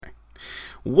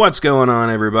What's going on,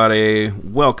 everybody?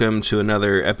 Welcome to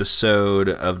another episode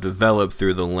of Develop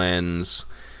Through the Lens.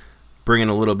 Bringing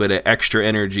a little bit of extra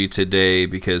energy today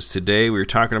because today we're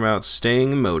talking about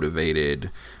staying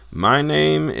motivated. My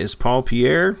name is Paul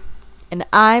Pierre. And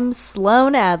I'm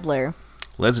Sloan Adler.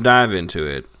 Let's dive into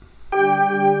it.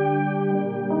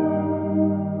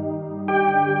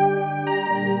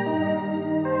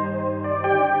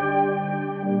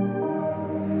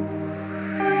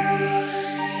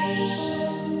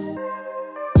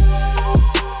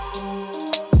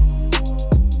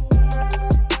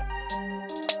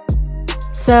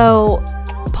 So,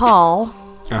 Paul,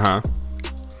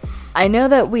 I know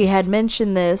that we had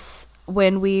mentioned this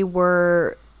when we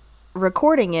were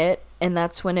recording it, and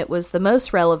that's when it was the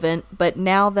most relevant, but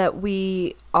now that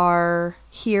we are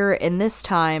here in this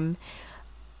time,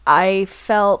 I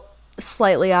felt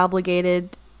slightly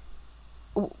obligated,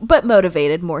 but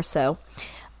motivated more so,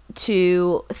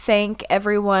 to thank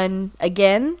everyone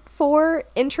again for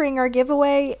entering our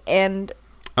giveaway, and...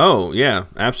 Oh, yeah,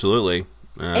 absolutely.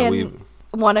 We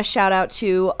want to shout out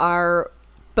to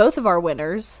both of our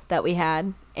winners that we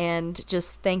had and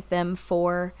just thank them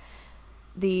for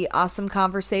the awesome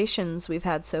conversations we've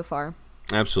had so far.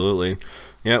 Absolutely.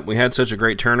 Yep, we had such a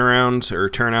great turnout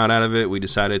out of it. We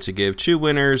decided to give two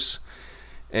winners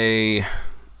a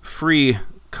free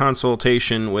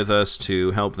consultation with us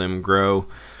to help them grow.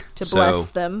 To bless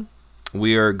them.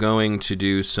 We are going to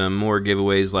do some more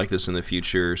giveaways like this in the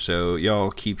future, so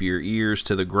y'all keep your ears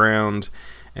to the ground,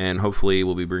 and hopefully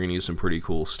we'll be bringing you some pretty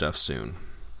cool stuff soon.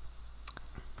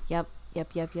 Yep.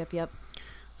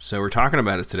 So we're talking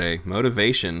about it today.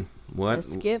 Motivation.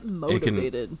 Let's get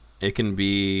motivated. It can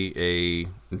be a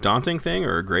daunting thing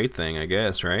or a great thing, I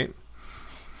guess, right?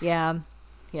 Yeah.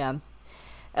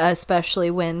 Especially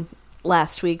when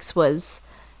last week's was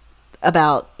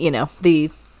about, the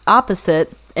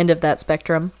opposite end of that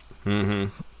spectrum. Mm-hmm.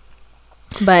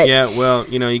 But yeah, well,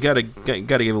 you gotta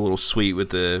give a little sweet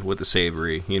with the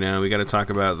savory. We got to talk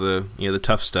about the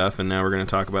tough stuff, and now we're going to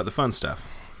talk about the fun stuff.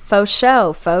 Faux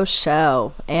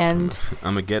show, and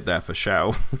I'm gonna get that for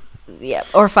show. Yeah,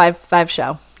 or five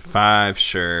show. Five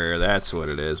sure, that's what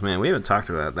it is, man. We haven't talked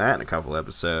about that in a couple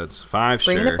episodes.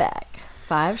 Bringing it back.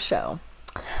 5 show.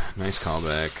 Nice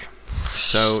callback.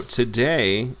 So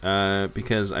today,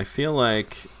 because I feel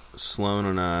like Sloan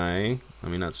and I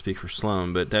mean, not speak for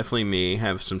Sloan, but definitely me,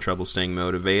 have some trouble staying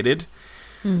motivated.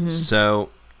 Mm-hmm.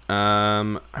 So,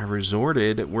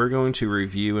 we're going to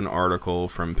review an article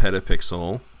from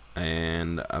Petapixel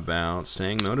and about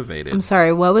staying motivated. I'm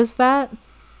sorry, what was that?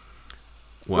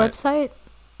 What? Website?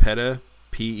 Peta,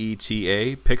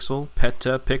 P-E-T-A, Pixel,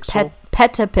 Petapixel.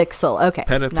 Petapixel, okay.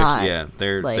 Petapixel, yeah.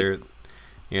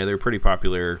 They're a pretty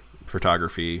popular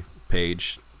photography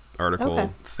page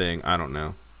article thing. I don't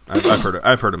know. I've heard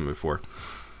of them before.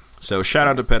 So shout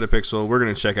out to Petapixel. We're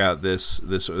going to check out this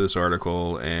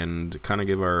article and kind of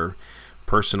give our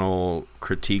personal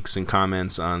critiques and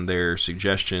comments on their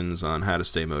suggestions on how to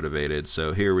stay motivated.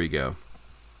 So here we go.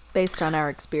 Based on our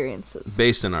experiences,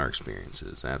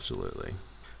 absolutely.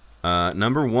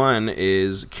 Number 1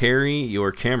 is carry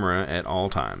your camera at all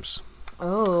times.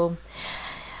 Oh,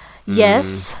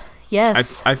 yes.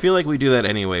 I feel like we do that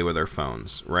anyway with our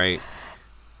phones, right?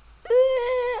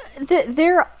 It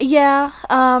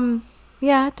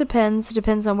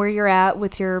depends on where you're at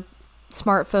with your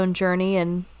smartphone journey,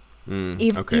 and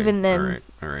even then.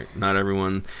 All right. Not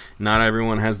everyone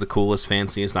has the coolest,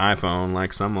 fanciest iPhone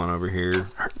like someone over here.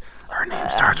 Her name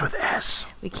starts with S.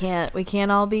 We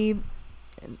can't all be,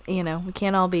 we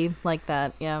can't all be like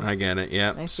that. Yeah, I get it.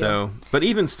 Yeah. So, but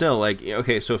even still,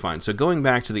 so fine. So going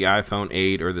back to the iPhone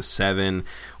 8 or the 7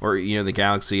 or the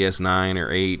Galaxy S9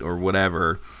 or 8 or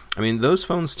whatever. I mean, those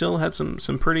phones still had some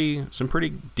pretty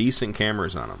decent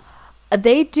cameras on them.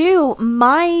 They do.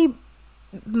 My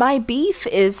beef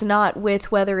is not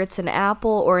with whether it's an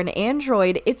Apple or an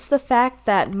Android. It's the fact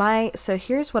that so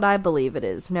here's what I believe it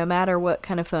is. No matter what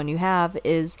kind of phone you have,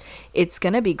 it's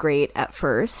going to be great at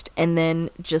first. And then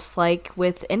just like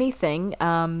with anything,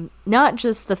 not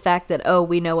just the fact that,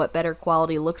 we know what better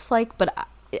quality looks like, but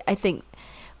I think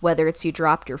whether it's you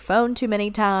dropped your phone too many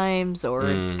times or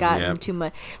it's gotten too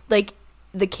much. Like,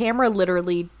 the camera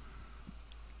literally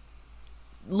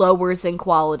lowers in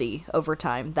quality over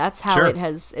time. That's how it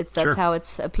has. That's how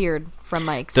it's appeared from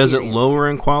my experience. Does it lower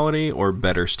in quality or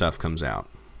better stuff comes out?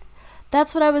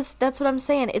 That's what I'm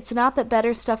saying. It's not that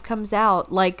better stuff comes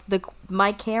out. Like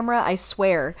my camera, I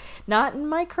swear, not in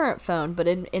my current phone, but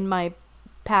in the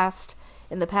past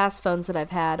phones that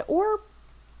I've had, or.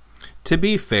 To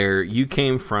be fair, you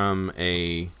came from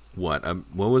what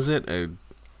was it? A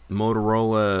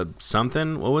Motorola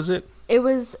something? What was it?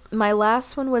 my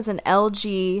last one was an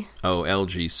LG. Oh,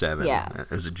 LG 7. Yeah.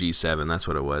 It was a G7. That's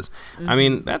what it was. Mm-hmm. I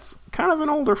mean, that's kind of an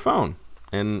older phone.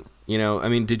 And, I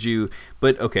mean, did you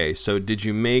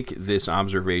make this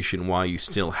observation while you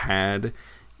still had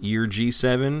your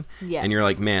G7? Yes. And you're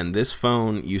like, man, this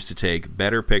phone used to take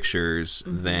better pictures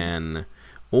than,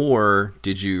 or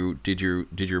did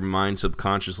your mind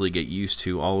subconsciously get used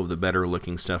to all of the better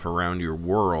looking stuff around your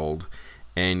world,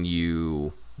 and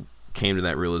you came to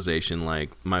that realization,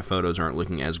 like, my photos aren't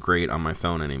looking as great on my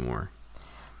phone anymore?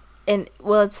 And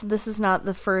well, this is not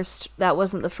the first. That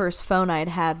wasn't the first phone I'd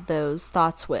had those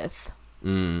thoughts with.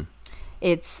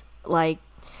 It's like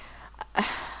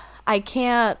I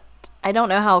don't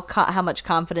know how much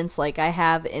confidence like I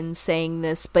have in saying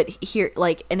this, but here,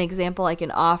 like, an example I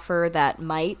can offer that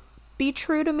might be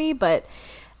true to me, but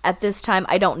at this time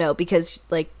I don't know, because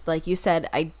like you said,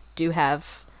 I do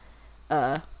have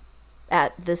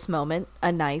at this moment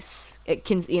a nice,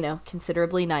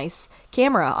 considerably nice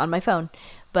camera on my phone.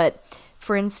 But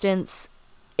for instance,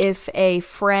 if a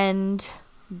friend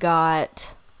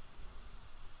got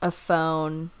a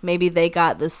phone, maybe they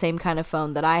got the same kind of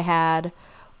phone that I had,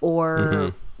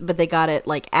 or but they got it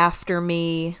like after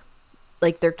me,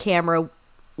 like their camera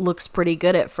looks pretty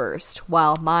good at first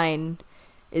while mine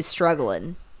is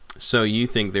struggling. So you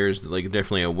think there's like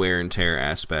definitely a wear and tear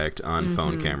aspect on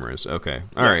phone cameras? Okay,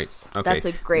 all right. Okay, that's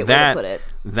a great way to put it.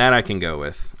 That I can go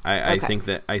with. I think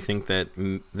that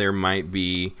there might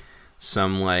be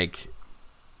some like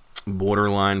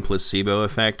borderline placebo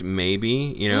effect,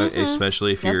 maybe.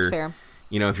 Especially if you're, fair.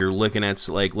 If you're looking at,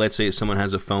 like, let's say someone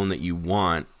has a phone that you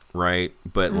want, right?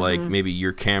 But like maybe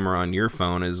your camera on your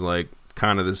phone is like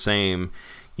kind of the same.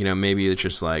 Maybe it's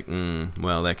just like,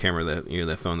 well, that camera,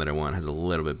 that phone that I want has a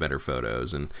little bit better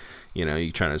photos, and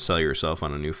you're trying to sell yourself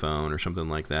on a new phone or something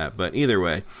like that. But either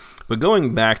way,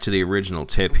 going back to the original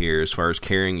tip here, as far as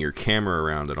carrying your camera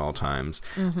around at all times,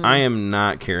 I am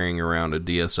not carrying around a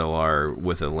DSLR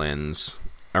with a lens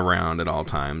around at all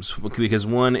times, because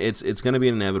one, it's going to be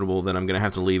inevitable that I'm going to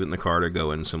have to leave it in the car to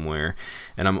go in somewhere,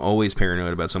 and I'm always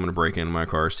paranoid about someone breaking into my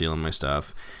car, stealing my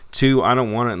stuff. Two, I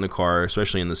don't want it in the car,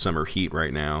 especially in the summer heat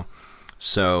right now.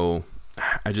 So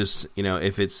I just,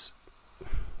 if it's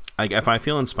like, if I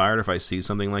feel inspired, if I see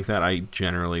something like that, I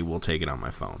generally will take it on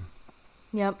my phone.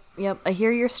 Yep. I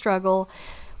hear your struggle.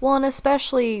 Well, and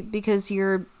especially because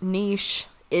your niche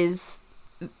is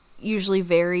usually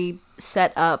very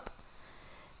set up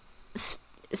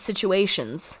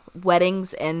situations,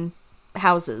 weddings and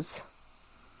houses,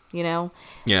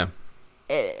 Yeah.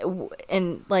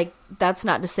 And like, that's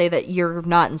not to say that you're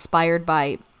not inspired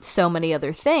by so many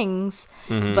other things,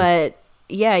 but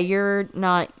yeah, you're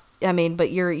not,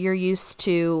 but you're used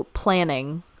to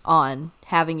planning on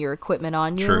having your equipment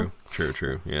on you.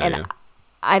 True. Yeah. And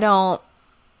yeah.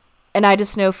 I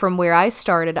just know from where I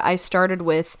started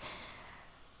with,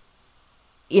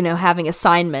 having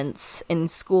assignments in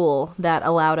school that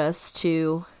allowed us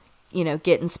to,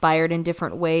 get inspired in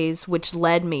different ways, which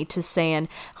led me to saying,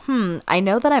 I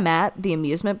know that I'm at the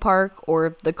amusement park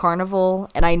or the carnival,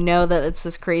 and I know that it's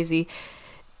this crazy,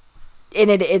 and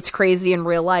it's crazy in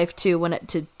real life too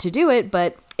to do it,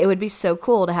 but it would be so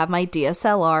cool to have my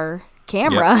DSLR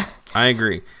camera. Yep. I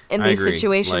agree. In these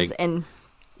situations, and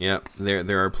yeah,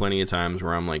 there are plenty of times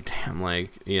where I'm like, damn,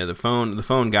 like, yeah, the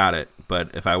phone got it,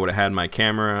 but if I would have had my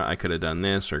camera, I could have done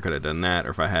this or could have done that, or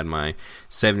if I had my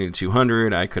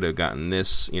 70-200, I could have gotten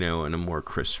this, in a more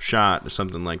crisp shot or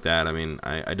something like that.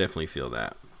 I definitely feel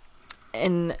that.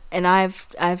 And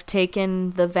I've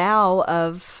taken the vow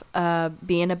of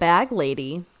being a bag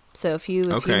lady. So if you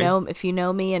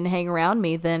know me and hang around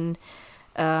me, then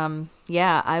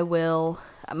yeah, I will.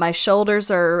 My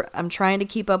shoulders I'm trying to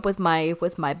keep up with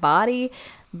my body,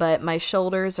 but my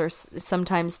shoulders are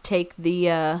sometimes take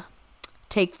the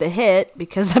hit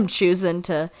because I'm choosing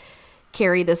to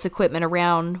carry this equipment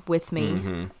around with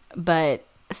me. But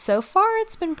so far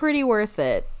it's been pretty worth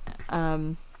it.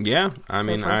 Yeah,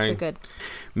 so good.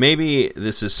 Maybe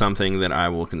this is something that I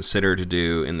will consider to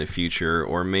do in the future,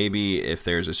 or maybe if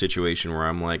there's a situation where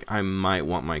I'm like, I might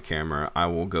want my camera, I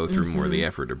will go through more of the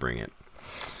effort to bring it.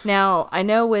 Now, I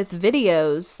know with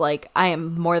videos, like, I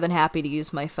am more than happy to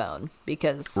use my phone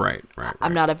because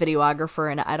I'm not a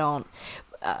videographer, and I don't,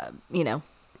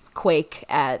 quake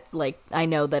at, like, I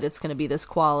know that it's going to be this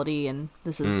quality and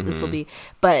this will be,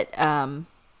 but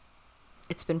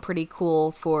it's been pretty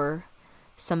cool for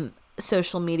some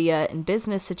social media and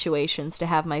business situations to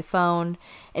have my phone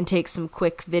and take some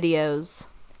quick videos,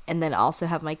 and then also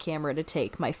have my camera to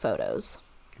take my photos.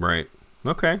 Right.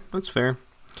 Okay, that's fair.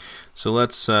 So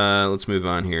let's move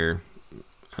on here.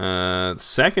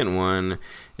 Second one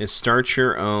is start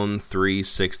your own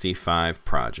 365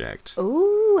 project.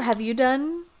 Ooh, have you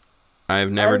done?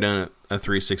 I've never done a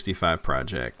 365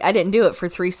 project. I didn't do it for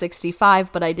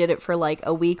 365, but I did it for like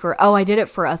a week I did it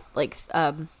for a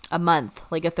month,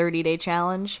 like a 30-day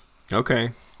challenge.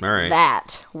 Okay. All right.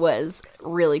 That was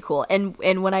really cool. And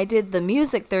when I did the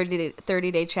music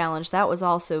 30-day challenge, that was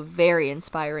also very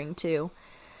inspiring too.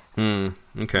 Okay.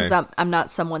 Because I'm not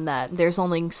someone that there's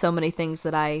only so many things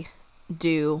that I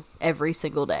do every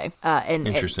single day.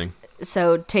 Interesting.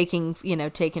 So taking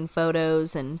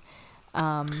photos and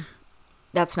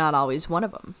that's not always one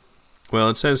of them. Well,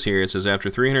 it says after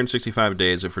 365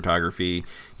 days of photography,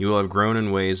 you will have grown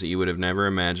in ways that you would have never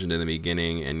imagined in the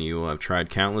beginning, and you will have tried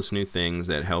countless new things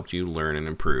that helped you learn and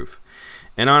improve.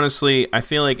 And honestly, I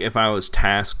feel like if I was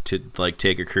tasked to like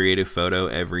take a creative photo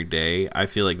every day, I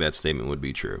feel like that statement would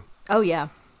be true. Oh yeah,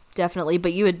 definitely.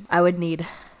 But I would need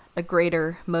a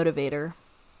greater motivator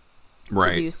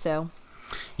to do so.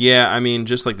 Yeah, I mean,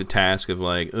 just like the task of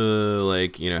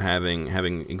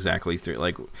having exactly three,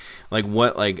 I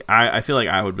feel like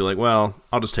I would be like, well,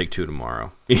 I'll just take 2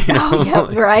 tomorrow. Oh, yep,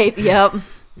 right, yep.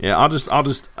 Yeah, I'll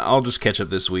just catch up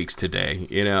this week's today.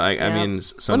 I mean,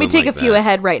 let me take a few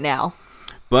ahead right now.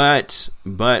 But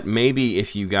maybe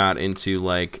if you got into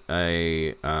like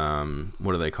a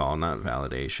what do they call, not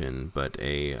validation, but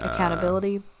a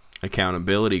accountability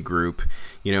group,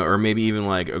 or maybe even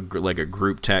like a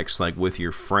group text, like with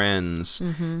your friends,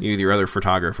 your other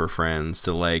photographer friends,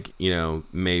 to like,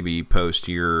 maybe post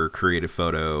your creative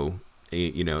photo,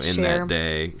 in that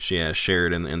day. Share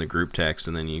it in the group text,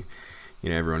 and then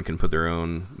everyone can put their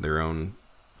own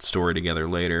story together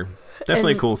later.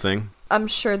 Definitely a cool thing. I'm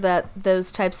sure that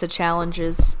those types of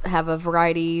challenges have a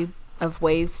variety of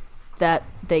ways that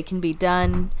they can be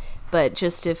done, but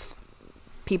just if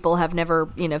people have never,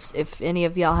 if any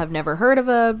of y'all have never heard of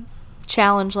a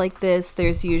challenge like this,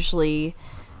 there's usually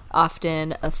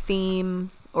often a theme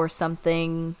or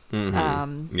something,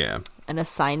 an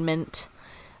assignment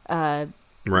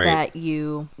that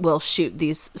you will shoot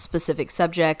these specific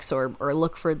subjects or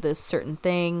look for this certain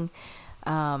thing.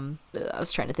 I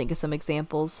was trying to think of some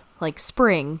examples, like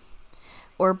spring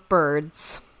or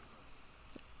birds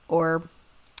or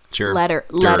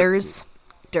letters,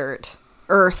 dirt,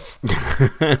 earth.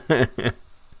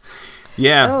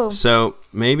 Yeah. Oh. So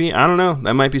maybe, I don't know,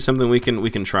 that might be something we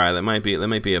can try. That might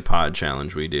be a pod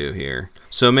challenge we do here.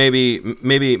 So maybe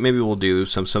we'll do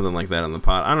something like that on the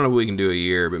pod. I don't know if we can do a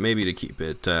year, but maybe to keep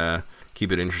it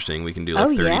interesting, we can do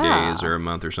like 30 days or a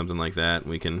month or something like that.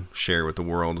 We can share with the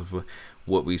world of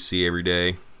what we see every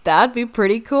day. That'd be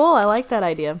pretty cool. I like that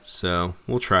idea. So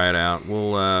we'll try it out.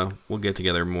 We'll get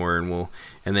together more,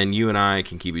 and then you and I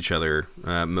can keep each other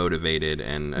motivated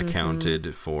and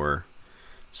accounted for.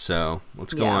 So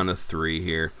let's go on to 3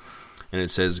 here, and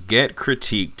it says get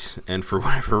critiqued. And for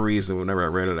whatever reason, whenever I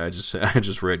read it, I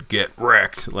just read get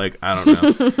wrecked. Like, I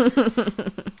don't know.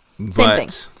 Same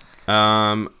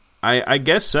thing. I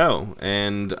guess so,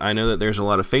 and I know that there's a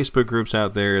lot of Facebook groups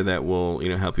out there that will,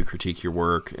 help you critique your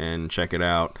work and check it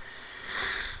out.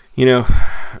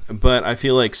 But I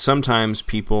feel like sometimes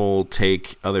people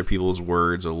take other people's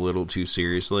words a little too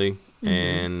seriously,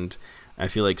 and I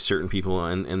feel like certain people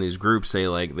in these groups say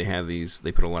like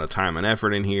they put a lot of time and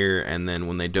effort in here, and then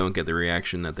when they don't get the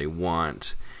reaction that they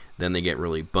want, then they get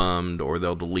really bummed, or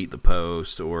they'll delete the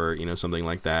post, or something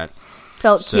like that.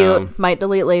 Felt cute, might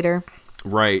delete later.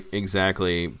 Right,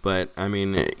 exactly. But I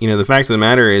mean, the fact of the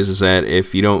matter is that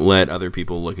if you don't let other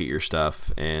people look at your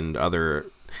stuff, and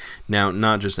now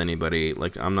not just anybody,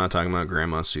 like I'm not talking about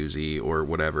Grandma Susie or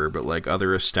whatever, but like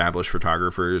other established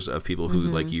photographers of people who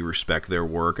like you respect their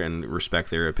work and respect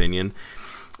their opinion.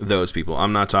 Those people.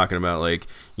 I'm not talking about like,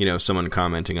 someone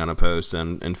commenting on a post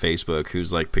on Facebook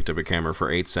who's like picked up a camera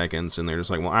for 8 seconds and they're just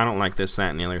like, well, I don't like this,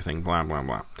 that, and the other thing, blah, blah,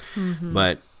 blah.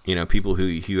 But people who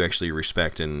you actually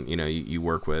respect and, you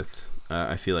work with,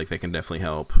 I feel like they can definitely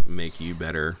help make you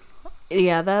better.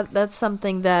 Yeah, that's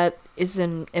something that is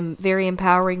very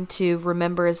empowering to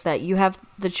remember, is that you have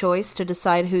the choice to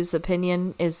decide whose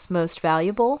opinion is most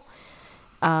valuable.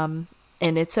 And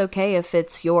it's okay if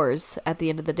it's yours at the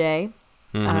end of the day.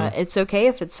 It's okay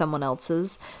if it's someone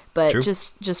else's, but True.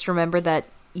 just remember that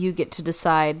you get to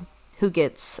decide who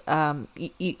gets,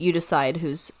 you decide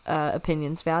whose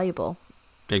opinion's valuable.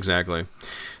 Exactly.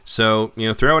 So,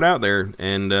 throw it out there,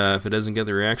 and if it doesn't get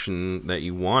the reaction that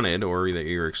you wanted or that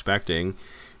you're expecting,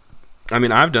 I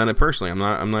mean, I've done it personally. I'm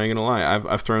not gonna lie.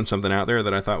 I've thrown something out there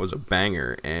that I thought was a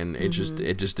banger, and it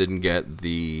just didn't get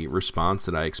the response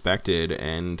that I expected.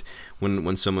 And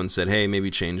when someone said, "Hey, maybe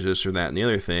change this or that and the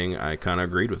other thing," I kind of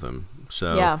agreed with them.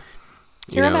 So yeah,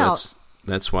 hear them out.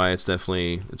 that's why it's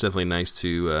definitely nice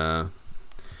to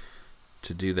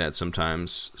do that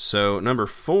sometimes. So number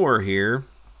 4 here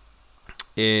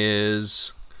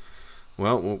is,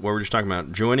 well, what we're just talking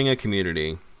about, joining a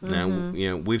community. Now,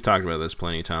 we've talked about this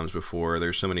plenty of times before.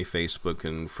 There's so many Facebook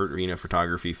and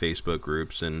photography Facebook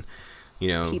groups, and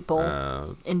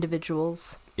people,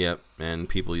 individuals. Yep, and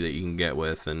people that you can get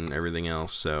with and everything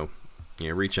else. So,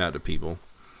 reach out to people.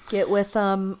 Get with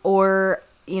them, or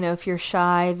if you're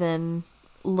shy, then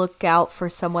look out for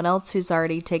someone else who's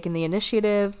already taken the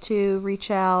initiative to reach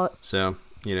out. So,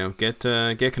 get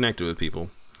connected with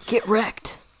people. Get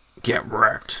wrecked. Get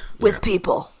wrecked with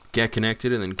people. Get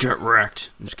connected and then get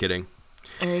wrecked. I'm just kidding.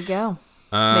 There you go.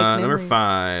 Number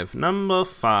 5. Number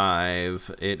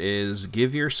 5. It is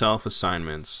give yourself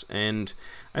assignments. And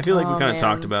I feel like we kind of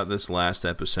talked about this last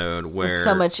episode where... It's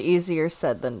so much easier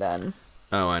said than done.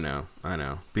 Oh, I know.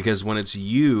 Because when it's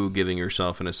you giving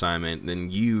yourself an assignment, then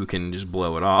you can just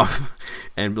blow it off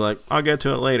and be like, I'll get to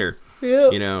it later.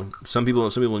 Yep. Some people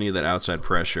need that outside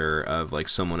pressure of like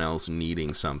someone else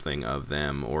needing something of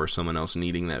them, or someone else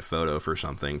needing that photo for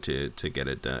something to get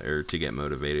it done, or to get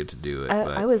motivated to do it.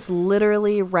 I was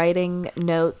literally writing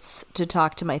notes to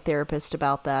talk to my therapist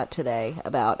about that today,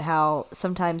 about how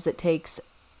sometimes it takes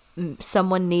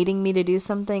someone needing me to do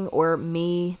something, or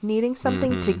me needing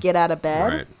something to get out of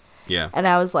bed. Right. Yeah. And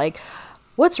I was like,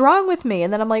 what's wrong with me?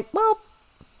 And then I'm like, well,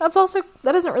 that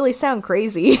doesn't really sound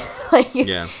crazy.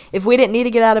 If we didn't need to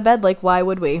get out of bed, like, why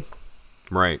would we?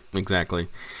 Right, exactly.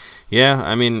 Yeah,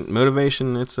 I mean,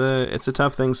 motivation, it's a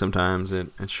tough thing sometimes.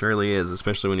 It surely is,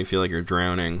 especially when you feel like you're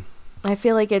drowning. I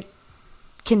feel like it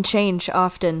can change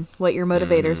often what your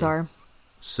motivators are.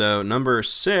 So, number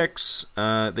 6,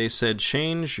 they said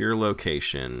change your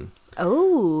location.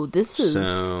 Oh, this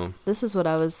is what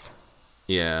I was...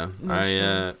 Yeah,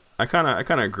 I kind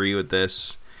of agree with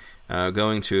this.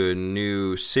 Going to a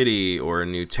new city or a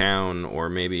new town, or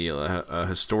maybe a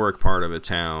historic part of a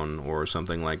town or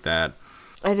something like that.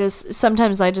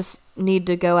 Sometimes I just need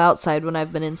to go outside when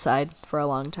I've been inside for a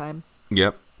long time.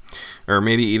 Yep. Or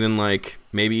maybe even like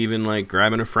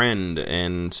grabbing a friend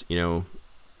and,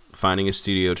 finding a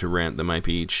studio to rent that might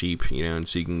be cheap, and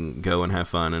so you can go and have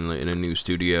fun in a new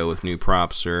studio with new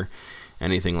props or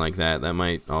anything like that. That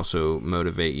might also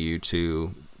motivate you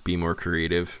to be more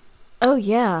creative. Oh,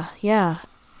 yeah.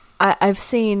 I've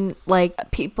seen, like,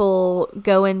 people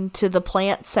go into the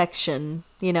plant section,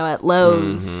 at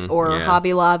Lowe's or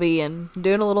Hobby Lobby and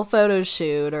doing a little photo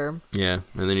shoot, or... Yeah,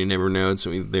 and then you never know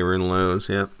they were in Lowe's,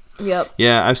 yep. Yep.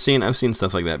 Yeah, I've seen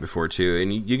stuff like that before, too,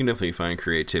 and you can definitely find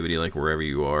creativity, like, wherever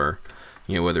you are,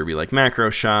 whether it be, like,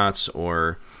 macro shots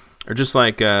or just,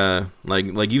 like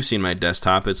you've seen my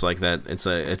desktop. It's like that. It's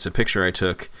a picture I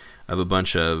took of a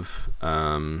bunch of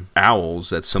owls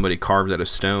that somebody carved out of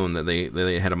stone that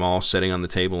they had them all sitting on the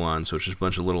table on. So it's just a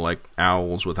bunch of little like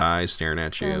owls with eyes staring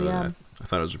at you. Oh, yeah. I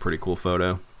thought it was a pretty cool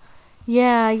photo.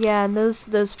 Yeah, and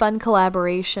those fun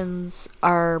collaborations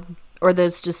or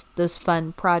those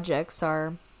fun projects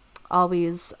are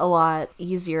always a lot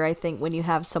easier, I think, when you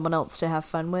have someone else to have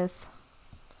fun with.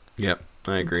 Yep,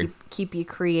 I agree. Keep you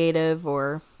creative.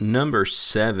 Or number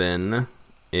 7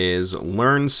 is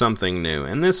learn something new,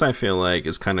 and this I feel like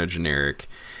is kind of generic,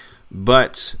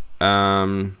 but I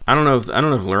don't know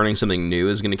if learning something new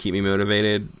is going to keep me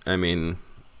motivated. I mean,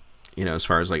 as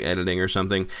far as like editing or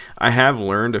something, I have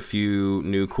learned a few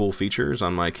new cool features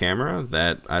on my camera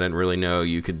that I didn't really know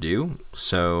you could do,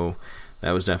 so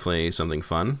that was definitely something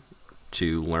fun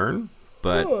to learn.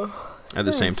 But at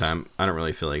the same time, I don't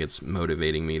really feel like it's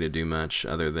motivating me to do much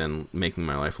other than making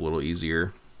my life a little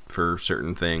easier for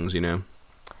certain things,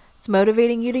 It's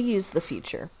motivating you to use the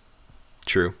feature.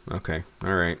 True. Okay.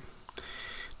 All right.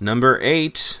 Number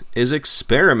 8 is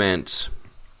experiment.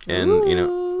 And,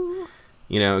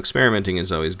 experimenting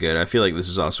is always good. I feel like this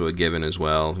is also a given as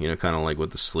well, kind of like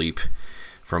with the sleep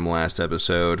from last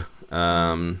episode.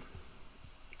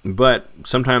 But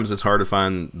sometimes it's hard to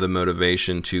find the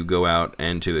motivation to go out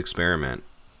and to experiment,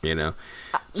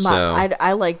 So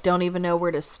I don't even know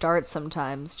where to start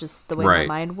sometimes, just the way my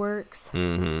mind works.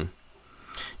 Mm-hmm.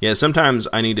 Yeah, sometimes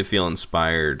I need to feel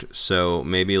inspired, so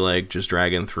maybe like just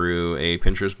dragging through a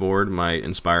Pinterest board might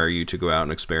inspire you to go out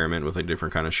and experiment with a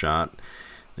different kind of shot.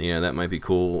 That might be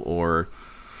cool. Or,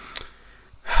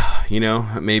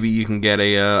 maybe you can get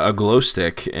a glow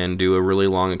stick and do a really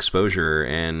long exposure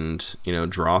and,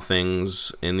 draw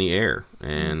things in the air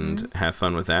and have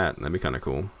fun with that. That'd be kind of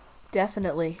cool.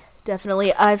 Definitely.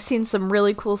 I've seen some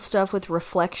really cool stuff with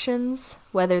reflections,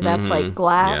 whether that's like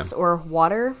glass or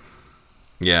water.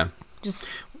 Yeah. Just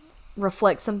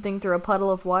reflect something through a puddle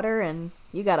of water and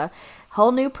you got a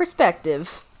whole new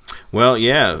perspective. Well,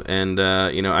 yeah, and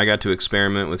I got to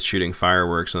experiment with shooting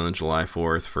fireworks on the July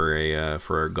 4th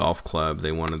for a golf club.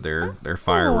 They wanted their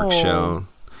fireworks show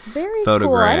very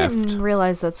photographed. Cool. I didn't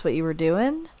realize that's what you were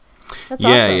doing. That's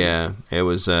yeah, awesome. Yeah. It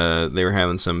was. They were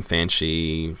having some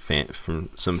fancy. They're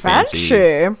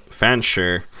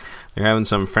having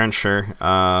some fancy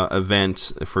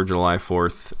event for July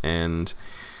 4th, and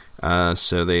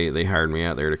so they hired me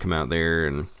out there to come out there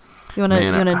and. You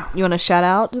wanna shout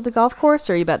out to the golf course,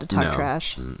 or are you about to talk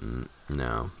trash?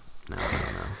 No.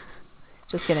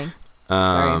 Just kidding.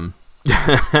 Sorry.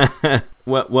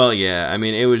 Well, yeah. I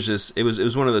mean, it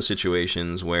was one of those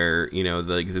situations where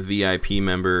the VIP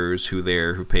members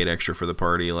who paid extra for the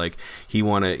party, like he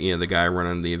wanted, the guy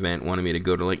running the event wanted me to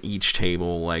go to like each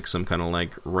table, like some kind of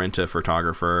like rent a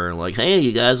photographer, like, hey,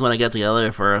 you guys want to get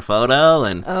together for a photo?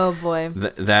 And oh boy,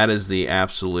 that is the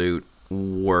absolute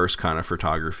worst kind of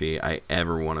photography I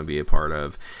ever want to be a part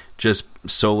of. Just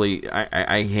solely,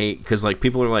 I hate, because like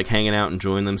people are like hanging out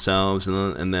enjoying themselves,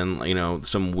 and then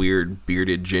some weird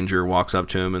bearded ginger walks up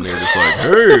to him and they're just like,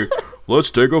 hey,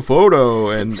 let's take a photo,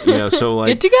 and so like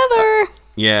get together.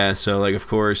 Yeah, so like of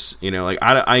course like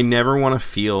I never want to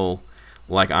feel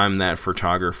like I'm that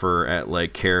photographer at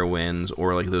like Carowinds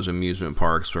or like those amusement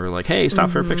parks where like, hey, stop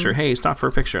for a picture, hey, stop for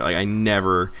a picture. Like I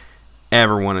never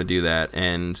ever want to do that,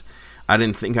 and I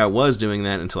didn't think I was doing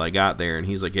that until I got there, and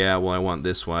he's like, yeah, well, I want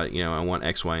this, I want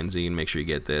X, Y, and Z, and make sure you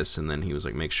get this, and then he was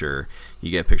like, make sure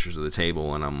you get pictures of the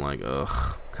table, and I'm like,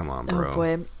 ugh, come on, bro. Oh,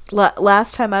 boy.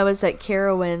 Last time I was at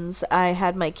Carowinds, I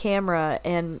had my camera,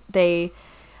 and I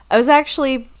was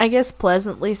actually, I guess,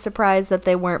 pleasantly surprised that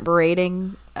they weren't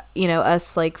berating,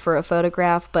 us, like, for a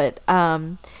photograph, but,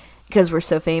 because we're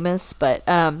so famous, but,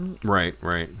 Right.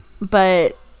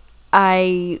 But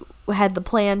I had the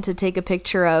plan to take a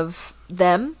picture of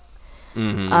them.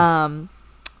 Mm-hmm.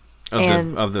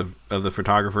 Of the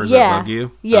photographers that bug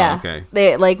you? Yeah. Oh, okay.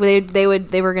 They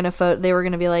were gonna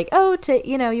be like, oh,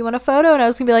 you want a photo? And I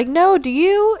was gonna be like, no, do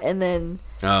you? And then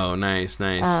oh, nice.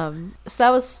 So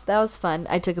that was fun.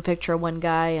 I took a picture of one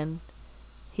guy and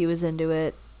he was into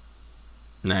it.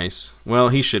 Nice. Well,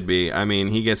 he should be. I mean,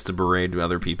 he gets to berate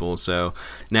other people. So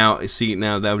now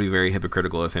that would be very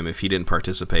hypocritical of him if he didn't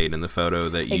participate in the photo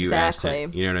that you asked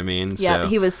him. You know what I mean? Yeah, so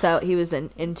he was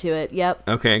into it. Yep.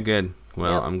 Okay, good.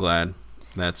 Well, yep. I'm glad.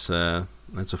 That's a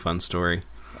fun story.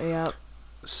 Yep.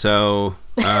 So,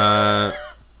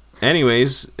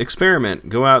 anyways, experiment.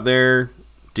 Go out there,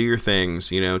 do your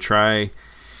things. Try.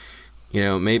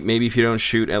 Maybe if you don't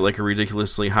shoot at like a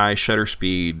ridiculously high shutter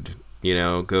speed.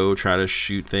 Go try to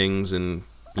shoot things and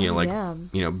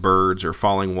birds or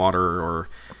falling water or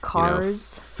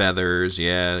cars, feathers,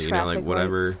 like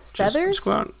whatever. Feathers? Just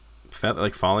go out,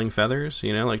 like falling feathers.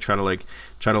 Like try to I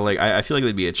feel like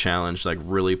it'd be a challenge to like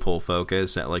really pull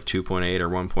focus at like 2.8 or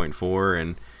 1.4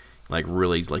 and like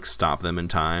really like stop them in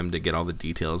time to get all the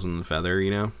details in the feather.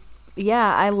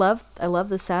 Yeah, I love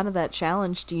the sound of that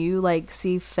challenge. Do you like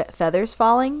see feathers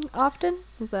falling often?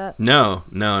 Is that No,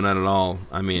 not at all.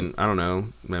 I mean, I don't know.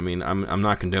 I mean, I'm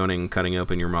not condoning cutting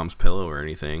open your mom's pillow or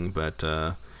anything, but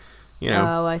Oh,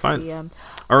 I fine. see. Yeah.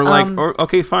 Or like,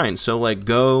 okay, fine. So like,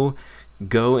 go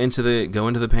into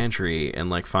the pantry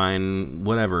and like find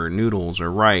whatever noodles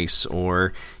or rice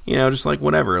or just like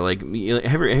whatever. Like,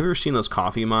 have you ever seen those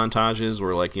coffee montages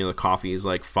where like the coffee is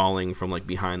like falling from like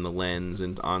behind the lens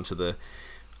and onto the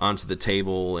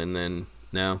table and then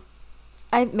no?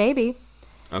 Maybe.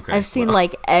 Okay. I've seen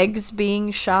like eggs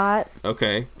being shot.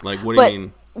 Okay. Like what do you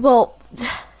mean? Well,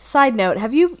 side note,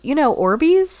 have you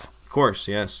Orbeez? Of course,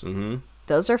 yes. Mm-hmm.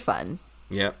 Those are fun.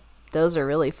 Yep. Those are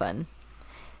really fun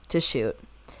to shoot.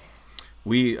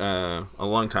 We a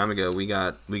long time ago we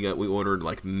ordered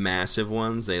like massive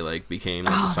ones. They like became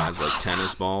like the size of like awesome.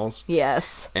 Tennis balls.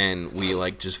 Yes. And we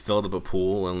like just filled up a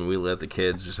pool and we let the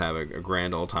kids just have a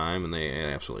grand old time and they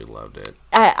absolutely loved it.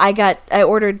 I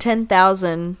ordered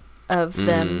 10,000 of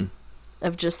them,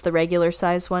 of just the regular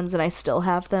size ones, and I still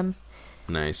have them.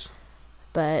 Nice.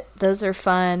 But those are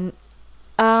fun.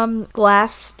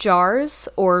 Glass jars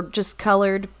or just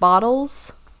colored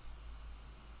bottles.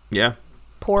 Yeah.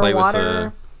 Pour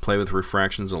water. Play with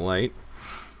refractions of light.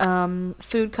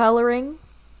 Food coloring.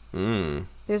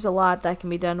 There's a lot that can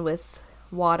be done with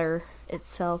water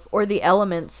itself. Or the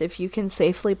elements. If you can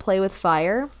safely play with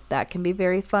fire, that can be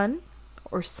very fun.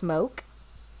 Or smoke.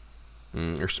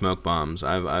 Or smoke bombs.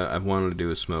 I've wanted to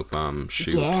do a smoke bomb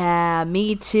shoot. Yeah,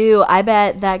 me too. I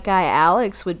bet that guy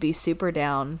Alex would be super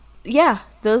down. Yeah,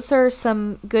 those are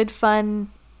some good fun,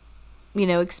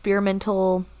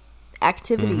 experimental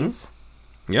activities.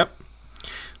 Yep.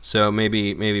 So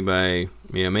maybe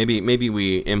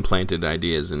we implanted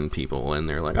ideas in people, and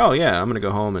they're like, oh yeah, I'm gonna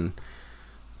go home and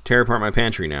tear apart my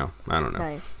pantry now. I don't know.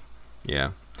 Nice.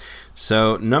 Yeah.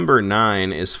 So number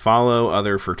 9 is follow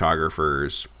other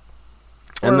photographers,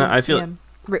 and I feel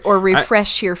or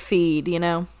refresh your feed.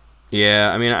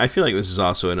 Yeah, I mean, I feel like this is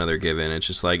also another given. It's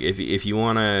just like if you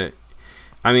want to.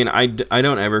 I mean, I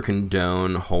don't ever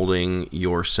condone holding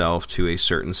yourself to a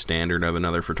certain standard of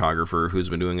another photographer who's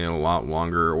been doing it a lot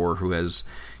longer or who has,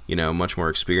 much more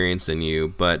experience than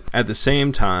you. But at the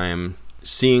same time,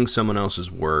 seeing someone else's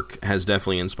work has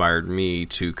definitely inspired me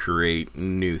to create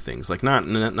new things. Like not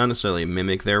necessarily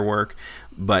mimic their work,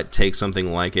 but take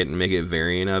something like it and make a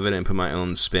variant of it and put my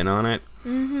own spin on it.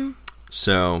 Mm-hmm.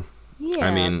 So, yeah.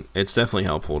 I mean, it's definitely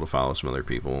helpful to follow some other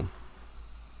people.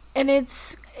 And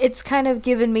it's kind of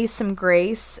given me some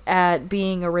grace at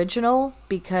being original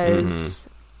because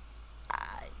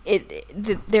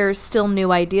there's still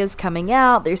new ideas coming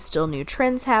out. There's still new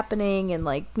trends happening and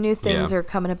like new things are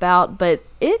coming about. But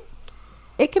it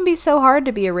can be so hard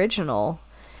to be original.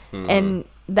 Mm-hmm. And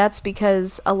that's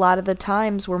because a lot of the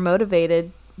times we're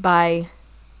motivated by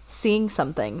seeing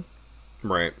something.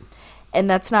 Right. And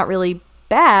that's not really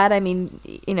bad. I mean,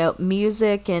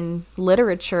 music and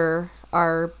literature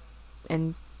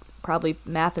and probably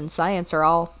math and science are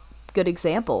all good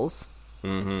examples.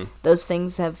 Mm-hmm. Those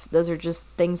are just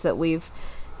things that we've,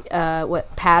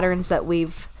 patterns that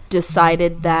we've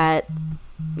decided that,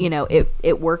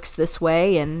 it works this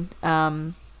way. And,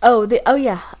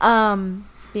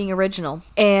 being original.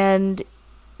 And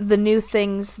the new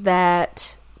things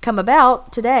that come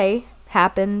about today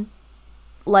happen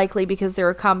likely because they're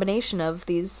a combination of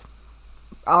these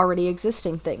already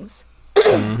existing things.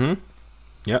 Mm-hmm.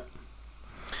 Yep.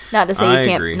 Not to say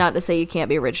you can't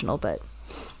be original, but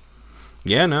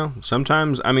yeah, no.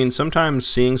 Sometimes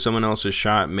seeing someone else's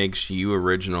shot makes you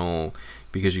original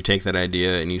because you take that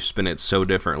idea and you spin it so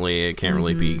differently it can't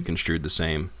really be construed the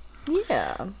same.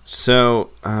 Yeah.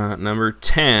 So, number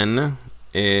 10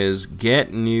 is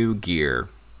get new gear.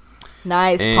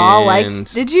 Nice. And Paul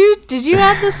likes. Did you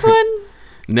have this one?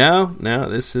 No.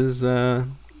 This is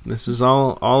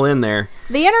all in there.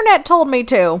 The internet told me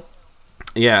to.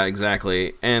 Yeah,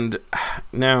 exactly. And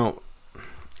now,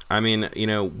 I mean,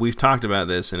 we've talked about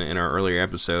this in our earlier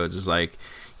episodes. Is like,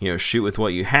 shoot with what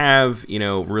you have.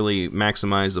 Really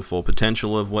maximize the full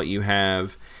potential of what you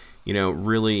have.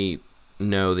 Really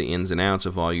know the ins and outs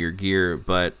of all your gear.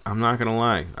 But I'm not gonna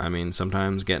lie. I mean,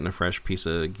 sometimes getting a fresh piece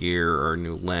of gear or a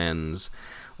new lens,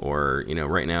 or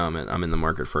right now I'm in the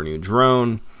market for a new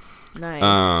drone.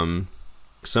 Nice.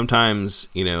 Sometimes,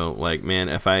 like, man,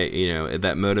 if I,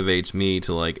 that motivates me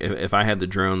to, like, if I had the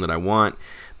drone that I want,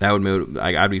 that would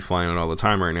I'd be flying it all the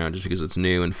time right now just because it's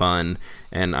new and fun,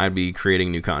 and I'd be creating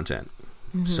new content.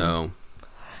 Mm-hmm. So.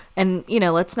 And,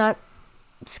 let's not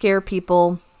scare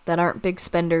people that aren't big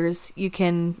spenders. You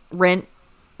can rent,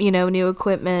 new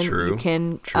equipment. True. You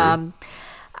can,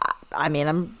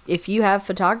 if you have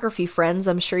photography friends,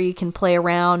 I'm sure you can play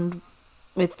around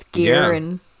with gear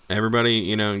and. Everybody,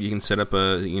 you can set up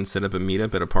a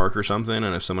meetup at a park or something,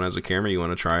 and if someone has a camera you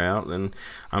want to try out, then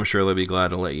I'm sure they'll be glad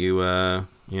to let you,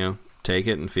 take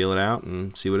it and feel it out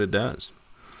and see what it does.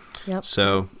 Yep.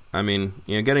 So, I mean,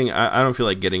 I don't feel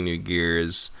like getting new gear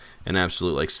is an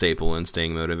absolute like staple in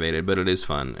staying motivated, but it is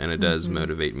fun and it does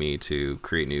motivate me to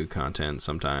create new content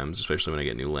sometimes, especially when I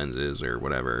get new lenses or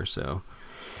whatever. So,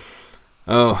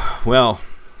 oh well,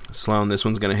 Sloan, this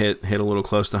one's gonna hit a little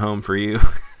close to home for you.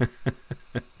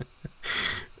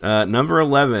 Number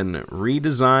 11,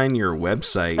 redesign your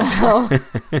website.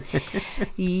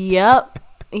 Yep.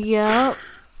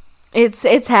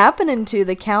 It's happening too.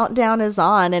 The countdown is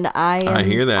on, and I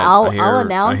hear that. I'll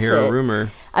announce it. I hear a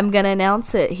rumor. I'm gonna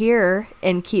announce it here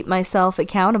and keep myself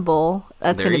accountable.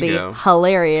 That's gonna be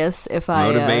hilarious if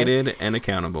motivated and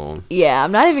accountable. Yeah,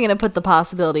 I'm not even gonna put the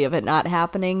possibility of it not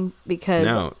happening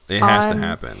because it has to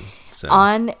happen. So.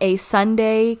 On a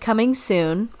Sunday coming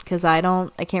soon, because I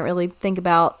can't really think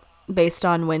about based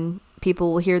on when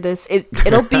people will hear this.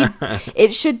 It'll be,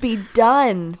 it should be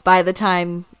done by the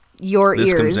time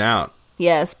this comes out.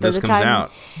 Yes, by the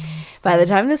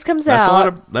time this comes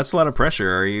out. That's a lot of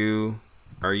pressure. Are you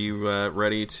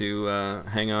ready to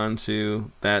hang on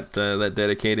to that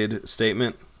dedicated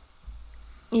statement?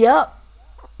 Yep.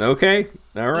 Okay.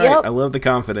 All right. Yep. I love the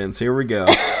confidence. Here we go.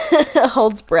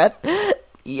 Holds breath.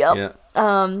 Yep.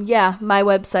 Yeah. My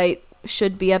website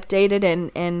should be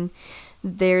updated and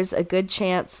there's a good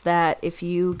chance that if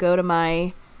you go to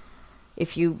my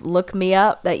if you look me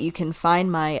up, that you can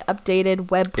find my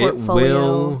updated web portfolio. It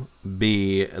will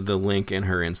be the link in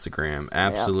her Instagram.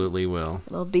 Absolutely will.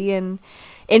 It'll be in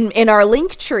our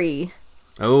link tree.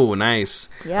 Oh, nice.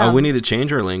 Yeah. Oh, we need to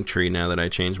change our link tree now that I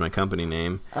changed my company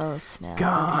name. Oh, snap.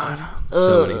 God.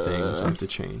 So many things I have to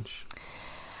change.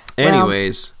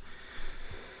 Anyways.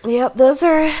 Yep, those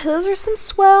are some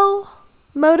swell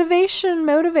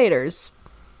motivators,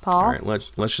 Paul. All right,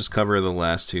 let's just cover the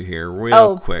last two here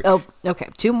real quick. Oh, okay.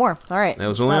 Two more. All right. That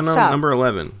was only on number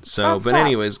 11. So, but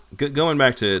anyways, going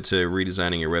back to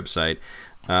redesigning your website,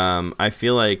 I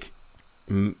feel like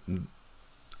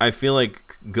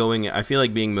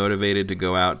being motivated to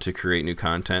go out to create new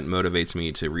content motivates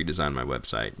me to redesign my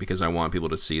website because I want people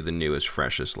to see the newest,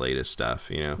 freshest, latest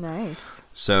stuff, you know? Nice.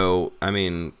 So, I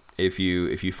mean, if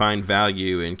you find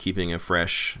value in keeping a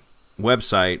fresh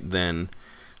website, then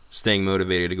staying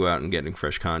motivated to go out and getting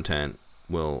fresh content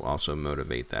will also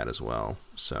motivate that as well.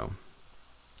 So,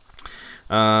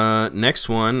 next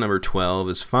one, number 12,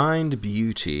 is find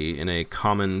beauty in a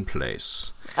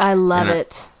commonplace. I love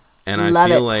it. And I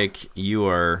feel like you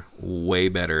are way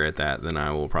better at that than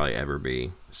I will probably ever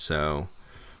be. So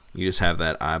you just have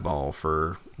that eyeball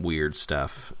for weird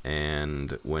stuff.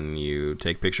 And when you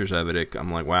take pictures of it,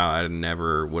 I'm like, wow, I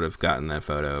never would have gotten that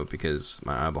photo because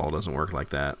my eyeball doesn't work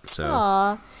like that. So,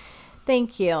 aw,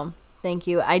 thank you. Thank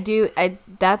you.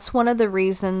 That's one of the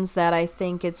reasons that I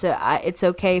think it's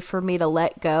okay for me to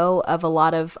let go of a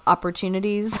lot of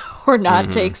opportunities or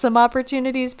not take some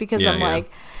opportunities because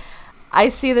I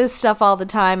see this stuff all the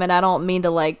time, and I don't mean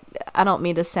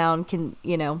to sound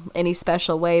any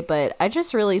special way, but I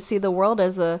just really see the world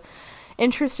as a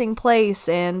interesting place,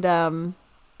 and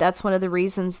that's one of the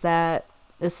reasons that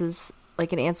this is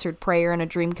like an answered prayer and a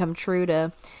dream come true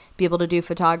to be able to do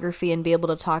photography and be able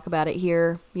to talk about it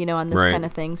here, on this kind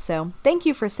of thing. So thank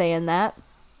you for saying that.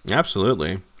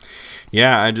 Absolutely.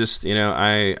 Yeah, I just,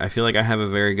 I feel like I have a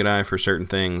very good eye for certain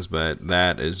things, but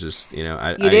that is just, You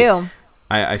do.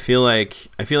 I feel like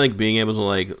being able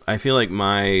to I feel like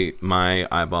my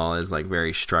eyeball is like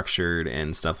very structured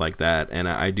and stuff like that, and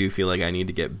I do feel like I need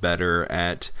to get better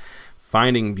at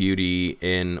finding beauty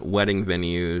in wedding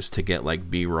venues to get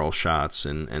like B-roll shots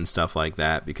and stuff like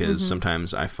that, because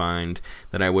sometimes I find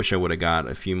that I wish I would have got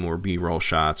a few more B-roll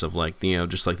shots of like,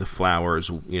 just like the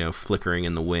flowers, flickering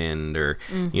in the wind or,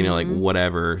 like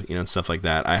whatever, and stuff like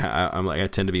that. I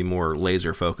tend to be more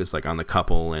laser focused, like on the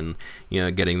couple and,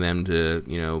 getting them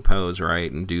to, pose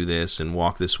right and do this and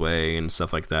walk this way and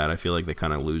stuff like that. I feel like that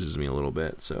kind of loses me a little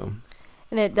bit. So.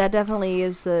 And that definitely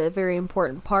is a very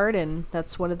important part, and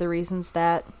that's one of the reasons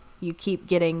that you keep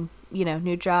getting,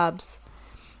 new jobs.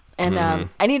 And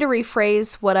I need to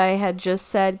rephrase what I had just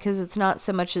said, because it's not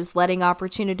so much as letting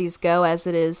opportunities go as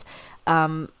it is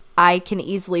I can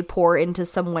easily pour into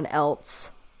someone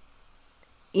else,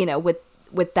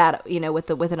 with that,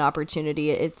 with an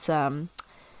opportunity. It's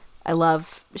I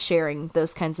love sharing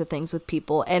those kinds of things with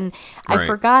people. And I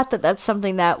forgot that that's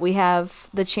something that we have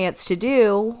the chance to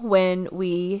do when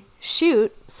we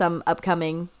shoot some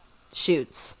upcoming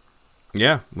shoots.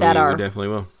 Yeah, we definitely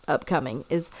will. Upcoming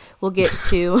is we'll get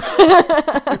to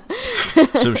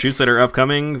some shoots that are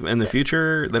upcoming in the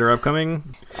future that are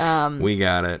upcoming. We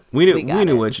got it. We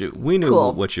knew what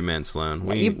you meant, Sloan.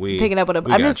 We picking up what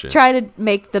I'm just trying to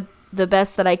make the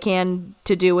best that I can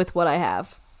to do with what I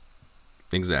have.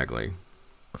 Exactly.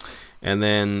 And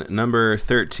then number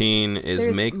 13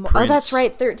 is make prints. Oh, that's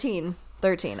right, 13.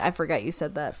 I forgot you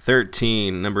said that.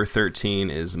 Number 13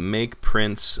 is make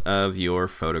prints of your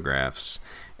photographs.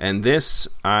 And this,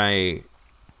 I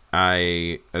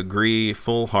agree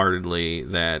full-heartedly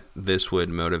that this would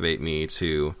motivate me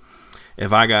to,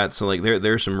 if I got, so like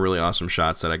there's some really awesome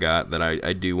shots that I got that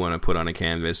I do want to put on a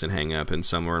canvas and hang up in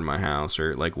somewhere in my house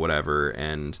or like whatever.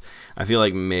 And I feel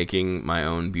like making my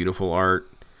own beautiful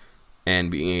art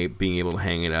and being able to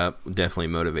hang it up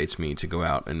definitely motivates me to go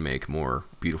out and make more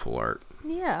beautiful art.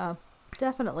 Yeah,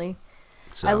 definitely.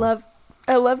 So.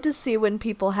 I love to see when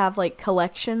people have like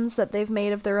collections that they've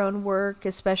made of their own work,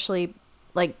 especially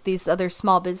like these other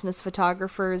small business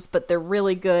photographers, but they're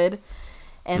really good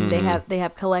and they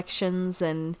have collections,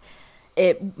 and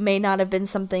it may not have been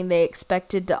something they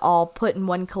expected to all put in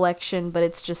one collection, but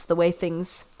it's just the way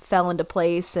things fell into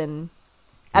place. And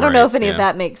I don't know if any of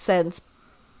that makes sense.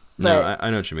 But, no, I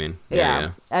know what you mean.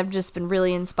 Yeah. I've just been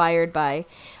really inspired by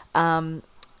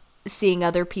seeing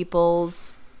other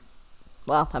people's,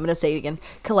 well, I'm going to say it again,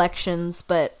 collections,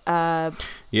 but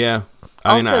yeah.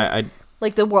 Also, I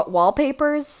like the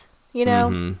wallpapers,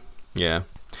 Yeah.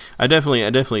 I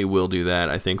definitely will do that.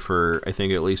 I think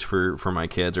at least for my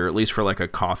kids, or at least for like a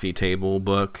coffee table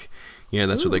book, Yeah,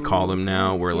 that's what they call them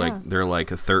now, where like they're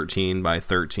like a 13 by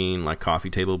 13 like coffee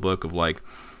table book of like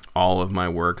all of my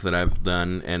work that I've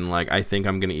done, and like I think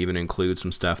I'm gonna even include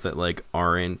some stuff that like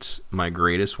aren't my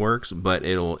greatest works, but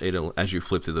it'll as you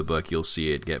flip through the book, you'll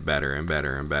see it get better and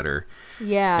better and better.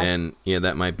 Yeah. And yeah,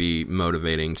 that might be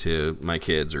motivating to my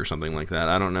kids or something like that.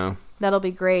 I don't know. That'll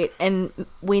be great, and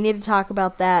we need to talk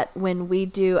about that when we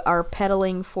do our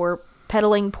peddling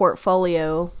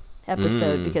portfolio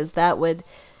episode, because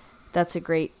that's a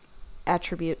great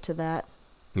attribute to that.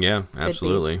 Yeah,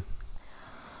 absolutely.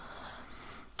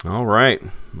 All right.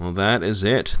 Well, that is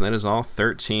it. That is all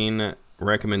 13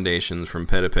 recommendations from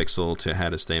Petapixel to how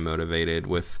to stay motivated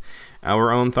with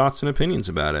our own thoughts and opinions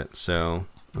about it. So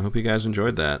I hope you guys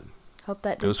enjoyed that. Hope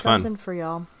that did something for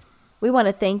y'all. We want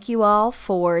to thank you all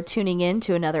for tuning in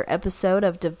to another episode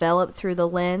of Develop Through the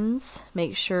Lens.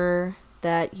 Make sure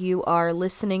that you are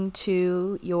listening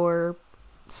to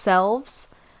yourselves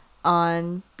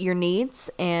on your needs,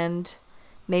 and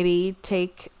maybe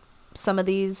take some of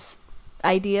these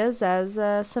ideas as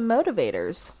some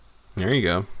motivators. There you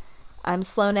go. I'm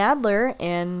Sloan Adler,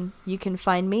 and you can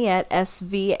find me at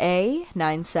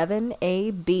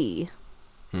SVA97AB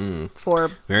for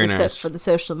the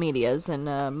social medias, and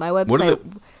my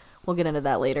website. We'll get into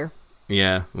that later.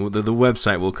 Yeah, the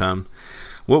website will come.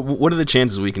 What are the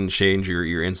chances we can change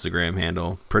your Instagram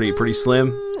handle? Pretty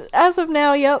slim? As of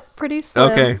now, yep, pretty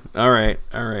slim. Okay, all right.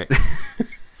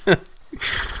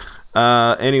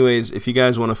 Anyways, if you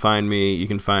guys want to find me, you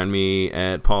can find me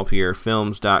at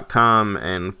paulpierrefilms.com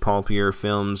and Paul Pierre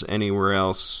Films anywhere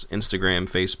else, Instagram,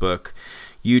 Facebook,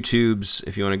 YouTubes.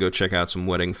 If you want to go check out some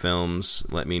wedding films,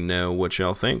 let me know what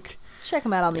y'all think. Check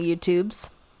them out on the YouTubes.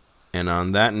 And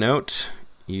on that note,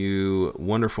 you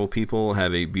wonderful people,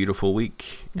 have a beautiful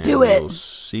week. Do it. We'll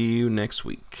see you next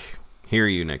week. Hear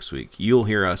you next week. You'll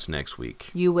hear us next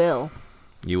week. You will.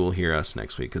 You will hear us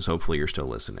next week, because hopefully you're still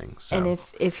listening. So. And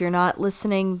if you're not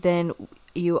listening, then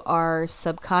you are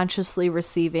subconsciously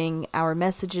receiving our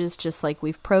messages just like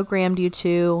we've programmed you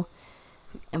to.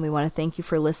 And we want to thank you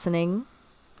for listening,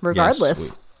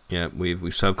 regardless. Yes,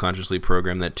 we've subconsciously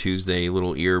programmed that Tuesday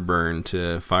little ear burn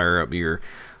to fire up your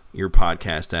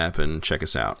podcast app and check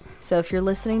us out. So if you're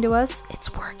listening to us,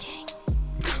 it's working.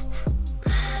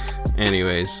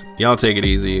 Anyways, y'all take it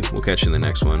easy. We'll catch you in the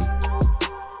next one.